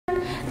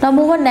Now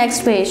move on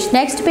next page.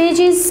 Next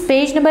page is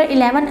page number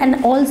 11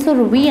 and also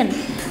revision.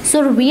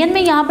 So revision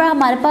में यहाँ पर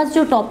हमारे पास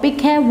जो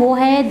टॉपिक है वो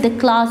है द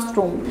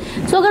क्लासरूम.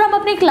 सो अगर हम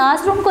अपने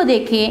क्लासरूम को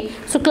देखें,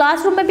 सो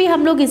क्लासरूम में भी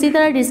हम लोग इसी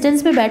तरह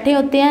डिस्टेंस पे बैठे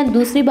होते हैं.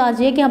 दूसरी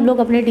बात ये कि हम लोग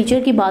अपने टीचर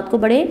की बात को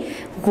बड़े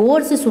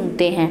गौर से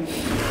सुनते हैं.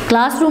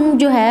 क्लासरूम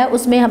जो है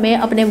उसमें हमें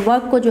अपने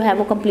वर्क को जो है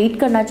वो कंप्लीट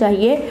करना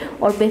चाहिए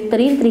और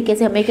बेहतरीन तरीके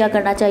से हमें क्या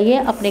करना चाहिए,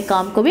 अपने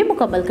काम को भी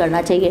मुकम्मल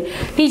करना चाहिए.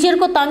 टीचर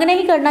को तंग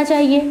नहीं करना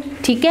चाहिए,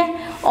 ठीक है,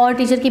 और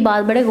टीचर की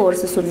बात बड़े गौर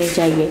से सुननी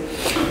चाहिए.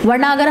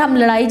 वरना अगर हम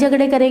लड़ाई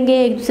झगड़े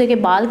करेंगे, एक दूसरे के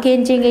बाल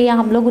खींचेंगे या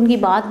हम लोग उनकी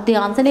बात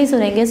ध्यान से नहीं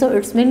सुनेंगे, सो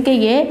इट्स मीन कि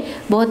ये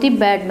बहुत ही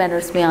बैड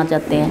मैनर्स में आ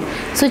जाते हैं.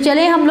 सो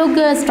चले हम लोग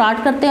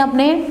स्टार्ट करते हैं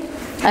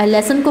अपने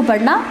लेसन को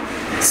पढ़ना.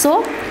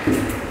 So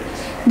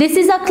this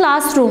is a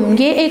classroom.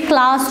 ये एक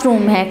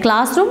क्लासरूम है.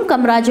 क्लासरूम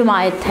कमरा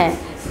जमायत है.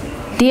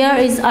 There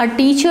is a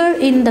teacher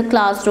in the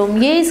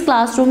classroom. ये इस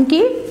क्लासरूम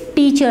की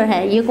टीचर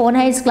है. ये कौन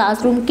है? इस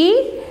क्लासरूम की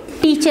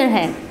टीचर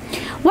है.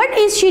 What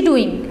is she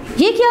doing?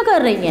 ये क्या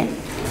कर रही हैं?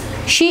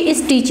 She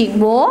is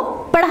teaching. वो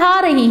पढ़ा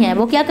रही हैं.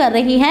 वो क्या कर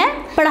रही हैं?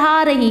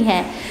 पढ़ा रही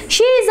हैं.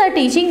 She is a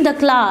teaching the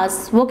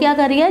class. वो क्या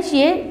कर रही है?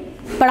 ये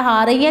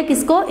पढ़ा रही है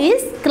किसको?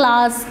 इस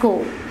क्लास को.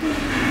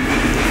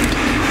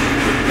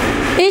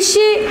 Is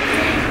she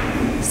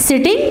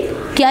sitting?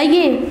 क्या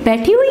ये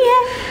बैठी हुई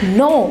है?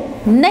 नो,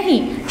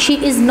 नहीं. She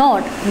is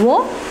not.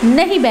 वो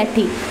नहीं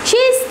बैठी. She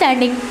is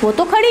standing. वो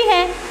तो खड़ी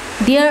है.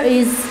 There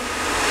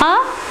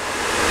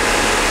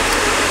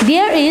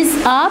is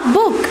a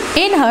book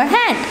in her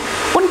hand.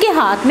 उनके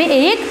हाथ में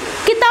एक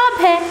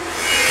किताब है.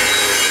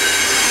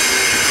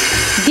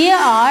 There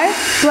are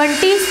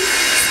 20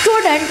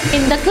 student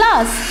in the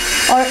class.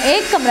 और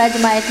एक कमरा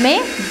जमायत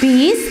में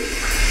 20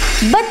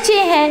 बच्चे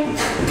हैं.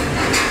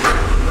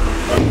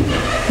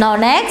 Now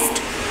next,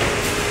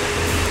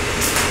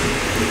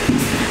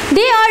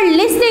 they are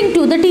listening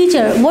to the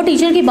teacher. वो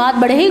टीचर की बात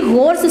बड़े ही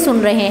गौर से सुन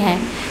रहे हैं.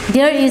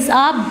 There is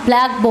a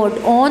black board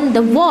on the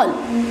wall.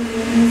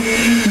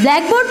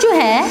 Black board जो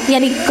है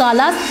यानी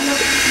काला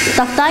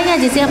तख्ता या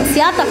जिसे हम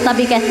स्याह तख्ता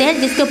भी कहते हैं,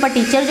 जिसके ऊपर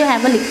टीचर जो है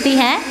वो लिखती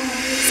हैं.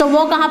 सो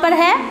वो कहाँ पर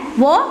है?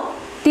 वो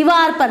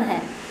दीवार पर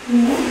है.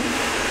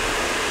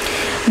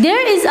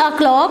 There is a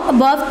clock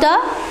above the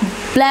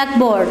black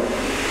board.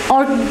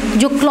 और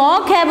जो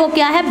क्लॉक है वो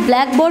क्या है?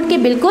 ब्लैक बोर्ड के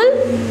बिल्कुल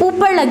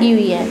ऊपर लगी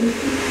हुई है.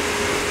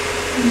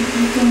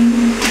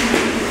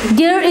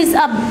 There is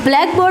a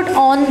black board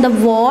on the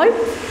wall.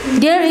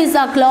 There is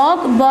a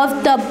clock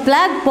above the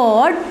black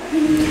board.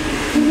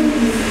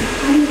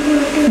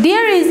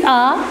 There is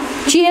a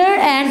chair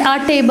and a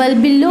table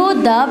below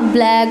the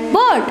black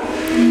board.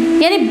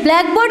 यानी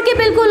ब्लैक बोर्ड के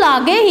बिल्कुल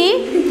आगे ही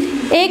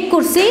एक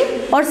कुर्सी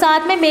और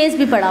साथ में मेज़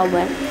भी पड़ा हुआ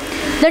है.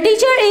 The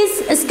teacher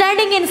is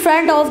standing in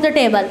front of the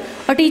table.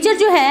 और टीचर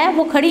जो है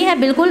वो खड़ी है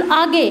बिल्कुल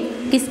आगे.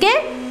 किसके?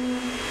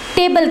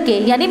 टेबल के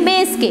यानी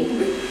मेज़ के.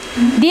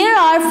 There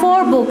are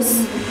 4 books.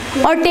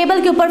 और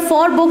टेबल के ऊपर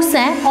 4 बुक्स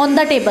हैं ऑन द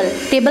टेबल.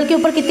 टेबल के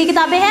ऊपर कितनी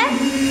किताबें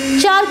हैं?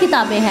 4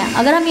 किताबें हैं.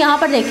 अगर हम यहाँ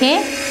पर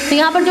देखें तो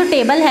यहाँ पर जो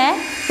टेबल है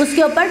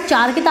उसके ऊपर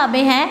 4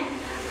 किताबें हैं.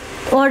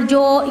 और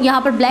जो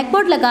यहाँ पर ब्लैक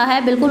बोर्ड लगा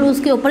है बिल्कुल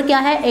उसके ऊपर क्या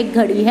है? एक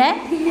घड़ी है.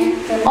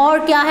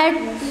 और क्या है?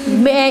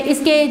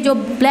 इसके जो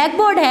ब्लैक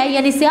बोर्ड है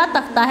यानी स्याह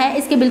तख्ता है,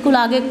 इसके बिल्कुल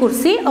आगे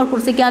कुर्सी और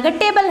कुर्सी के आगे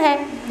टेबल है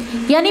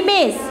यानी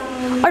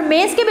मेज़. और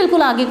मेज़ के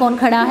बिल्कुल आगे कौन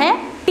खड़ा है?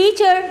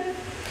 टीचर.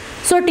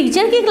 सो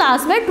टीचर की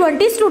क्लास में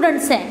 20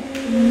 स्टूडेंट्स हैं.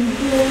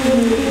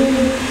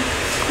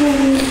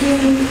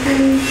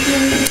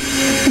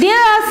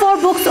 There are 4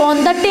 books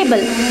on the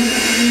table.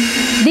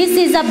 This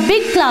is a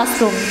big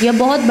classroom. यह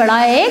बहुत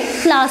बड़ा एक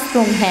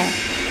क्लासरूम है.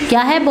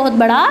 क्या है? बहुत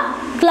बड़ा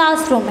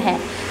क्लासरूम है.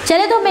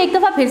 चले तो हम एक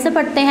दफ़ा फिर से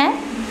पढ़ते हैं.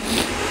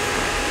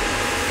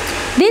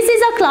 This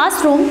is a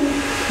classroom.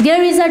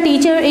 There is a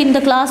teacher in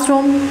the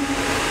classroom.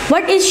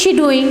 What is she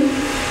doing?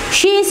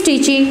 She is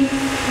teaching.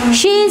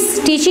 She is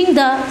teaching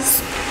the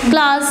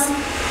class.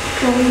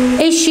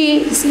 Is she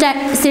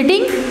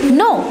sitting?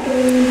 No,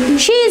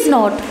 she is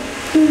not.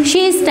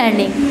 She is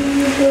standing.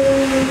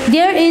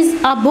 There is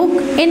a book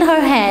in her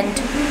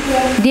hand.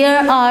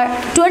 There are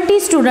 20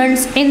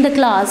 students in the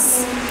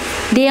class.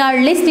 They are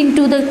listening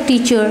to the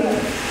teacher.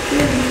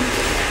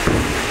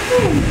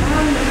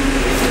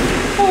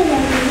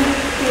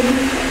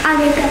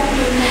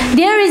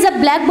 There is a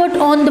blackboard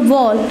on the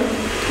wall.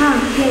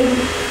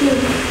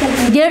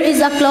 There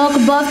is a clock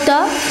above the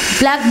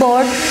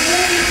blackboard.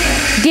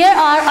 There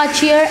are a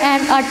chair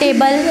and a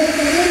table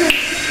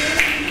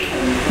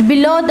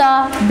below the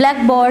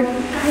blackboard.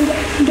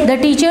 The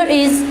teacher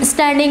is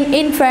standing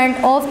in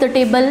front of the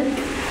table.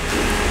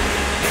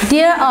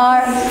 There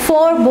are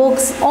 4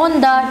 books on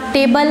the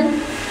table.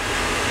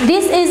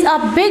 This is a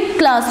big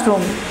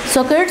classroom.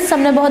 So kids,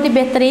 हमने बहुत ही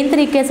बेहतरीन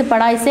तरीके से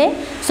पढ़ा इसे.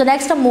 So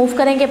next हम move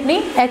करेंगे अपनी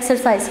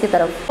एक्सरसाइज की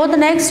तरफ. So the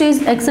next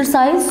is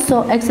exercise. So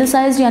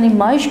exercise यानी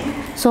मश्क.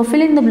 So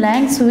fill in the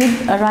blanks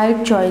with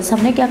right choice.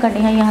 हमने क्या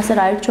करनी है? यहाँ से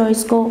right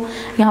choice को,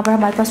 यहाँ पर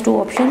हमारे पास 2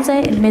 ऑप्शंस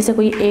है, इनमें से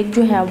कोई एक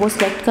जो है वो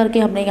सिलेक्ट करके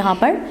हमने यहाँ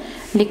पर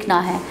लिखना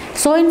है.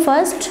 So in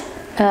first,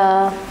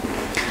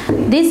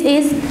 this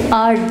is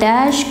our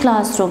dash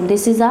classroom.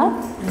 This is a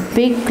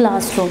big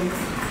classroom.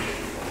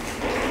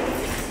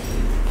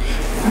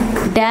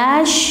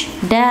 Dash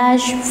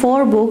dash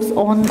 4 books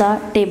on the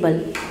table.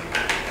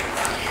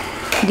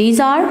 These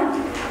are,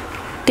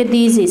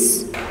 these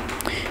is,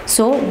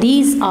 so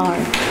these are,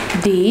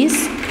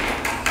 these,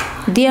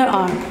 there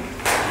are,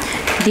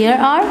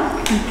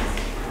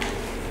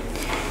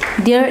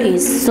 there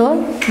is, so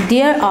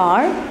there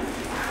are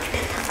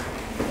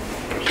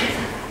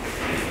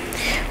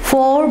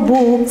 4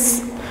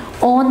 books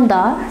on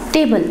the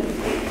table.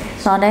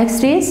 Now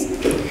next is,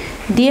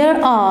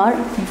 there are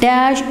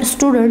dash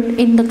student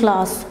in the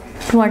class,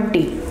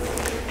 20.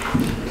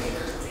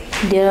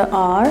 There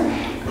are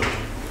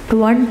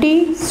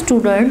 20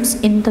 students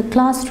in the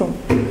classroom.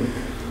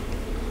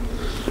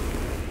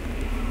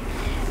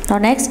 Now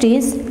next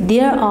is,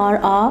 there are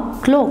a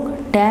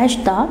clock dash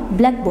the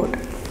blackboard,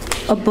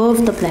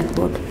 above the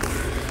blackboard.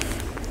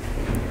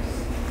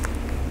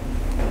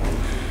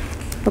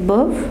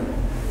 Above,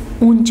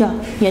 ऊंचा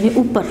यानी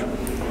ऊपर.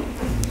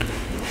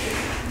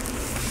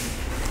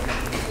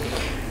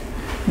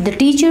 The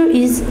teacher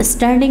is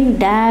standing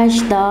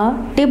dash the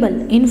table,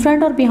 in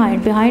front or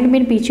behind. Behind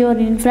mean पीछे और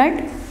in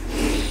front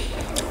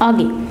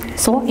आगे.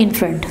 So in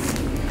front.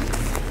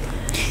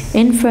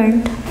 In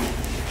front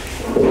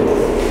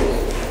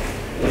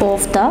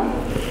of the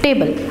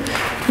table.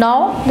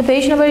 Now the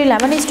page number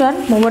 11 is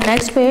done. Move on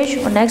next page.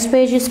 Next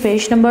page is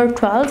page number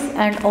 12,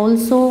 and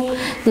also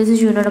this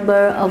is unit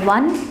number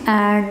 1,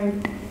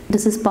 and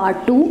this is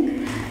part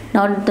 2.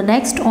 Now the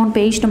next on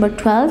page number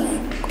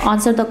 12,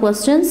 answer the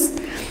questions.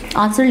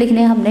 Answer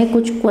लिखने हमने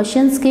कुछ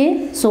questions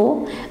के.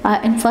 सो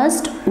in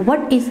first,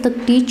 what is the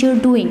teacher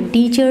doing?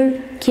 Teacher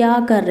क्या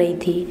कर रही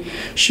थी?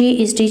 She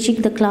is teaching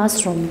the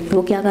classroom.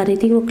 वो क्या कर रही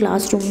थी? वो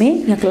क्लासरूम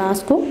में या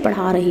क्लास को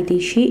पढ़ा रही थी.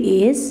 She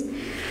is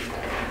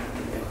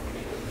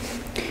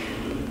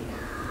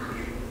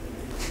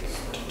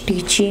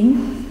teaching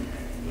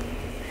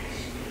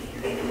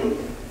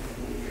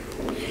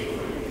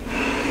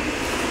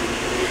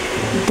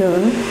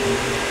the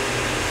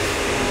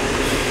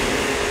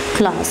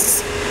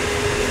class.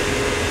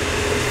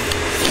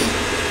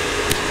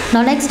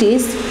 Now next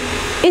is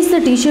the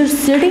teacher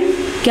sitting?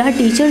 क्या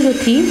टीचर जो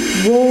थी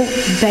वो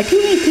बैठी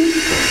हुई थी?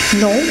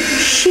 No,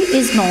 she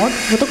is not.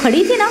 वो तो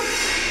खड़ी थी ना.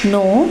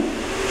 No,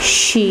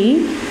 she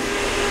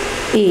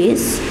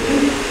is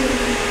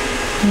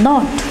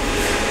not.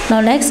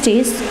 Now next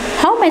is,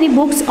 how many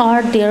books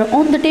are there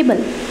on the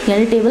table?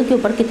 यानी टेबल के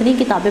ऊपर कितनी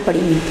किताबें पड़ी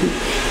हुई थी.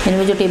 यानी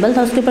वो जो टेबल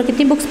था उसके ऊपर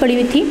कितनी बुक्स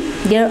पड़ी हुई थी?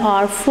 There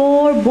are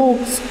 4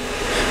 books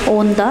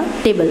on the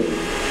table.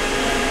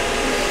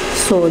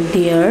 So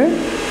there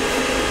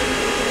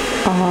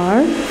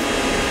are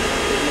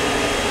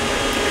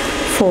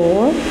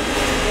 4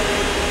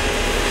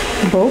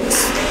 books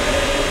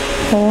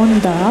on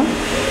the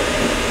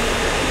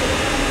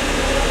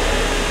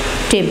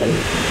table.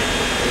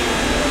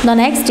 The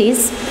next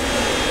is,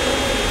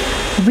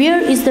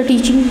 where is the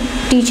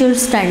teacher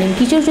standing?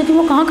 Teacher जो थी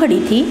वो कहाँ खड़ी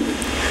थी?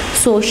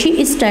 So she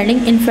is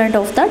standing in front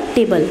of the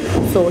table.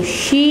 So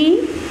she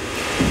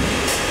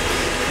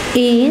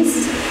is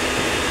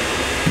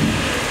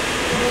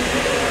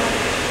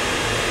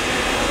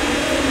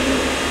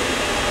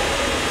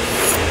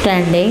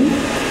standing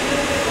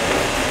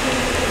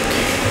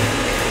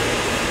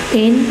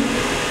in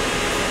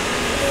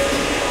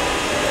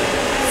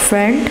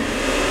front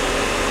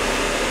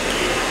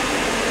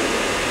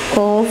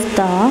of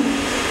the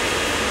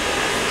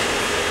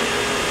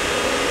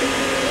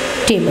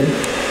table.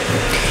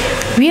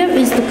 Where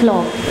is the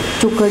clock?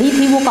 जो घड़ी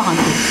थी वो कहाँ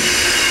थी?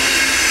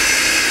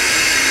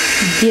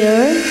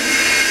 There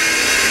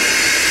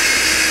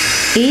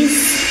is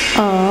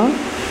a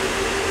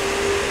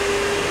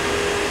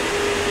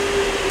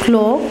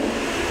clock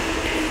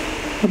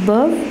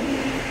above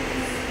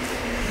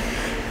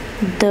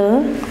the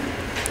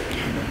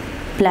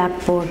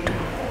blackboard.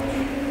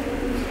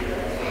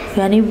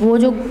 यानी वो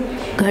जो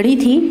घड़ी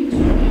थी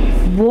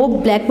वो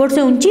ब्लैकबोर्ड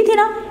से ऊंची थी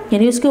ना,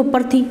 यानी उसके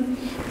ऊपर थी,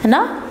 है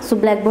ना. सो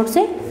ब्लैकबोर्ड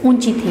से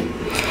ऊंची थी.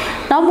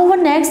 Now move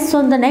on next.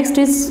 So the next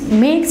is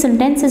make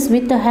sentences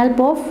with the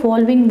help of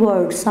following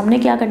words. हमने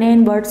क्या करना है?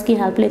 इन वर्ड्स की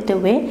हेल्प लेते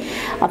हुए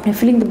अपने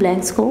फिलिंग द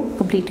ब्लैंक्स को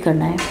कंप्लीट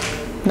करना है.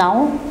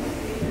 Now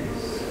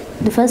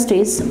the first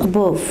is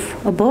above.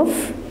 Above,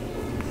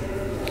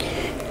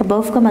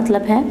 above का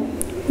मतलब है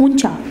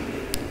ऊंचा.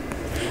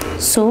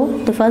 So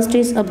the first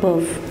is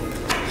above.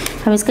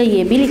 हम इसका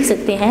ये भी लिख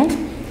सकते हैं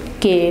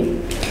कि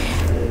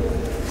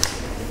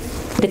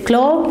the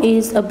clock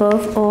is above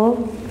a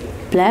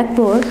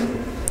blackboard.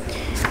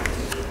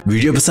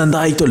 Video पसंद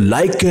आई तो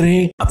लाइक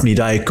करें, अपनी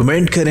राय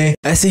कमेंट करें.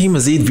 ऐसे ही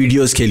मजीद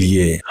वीडियोस के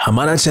लिए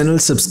हमारा चैनल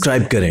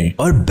सब्सक्राइब करें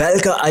और बेल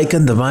का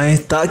आइकन दबाएं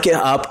ताकि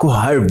आपको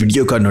हर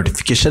वीडियो का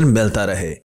नोटिफिकेशन मिलता रहे.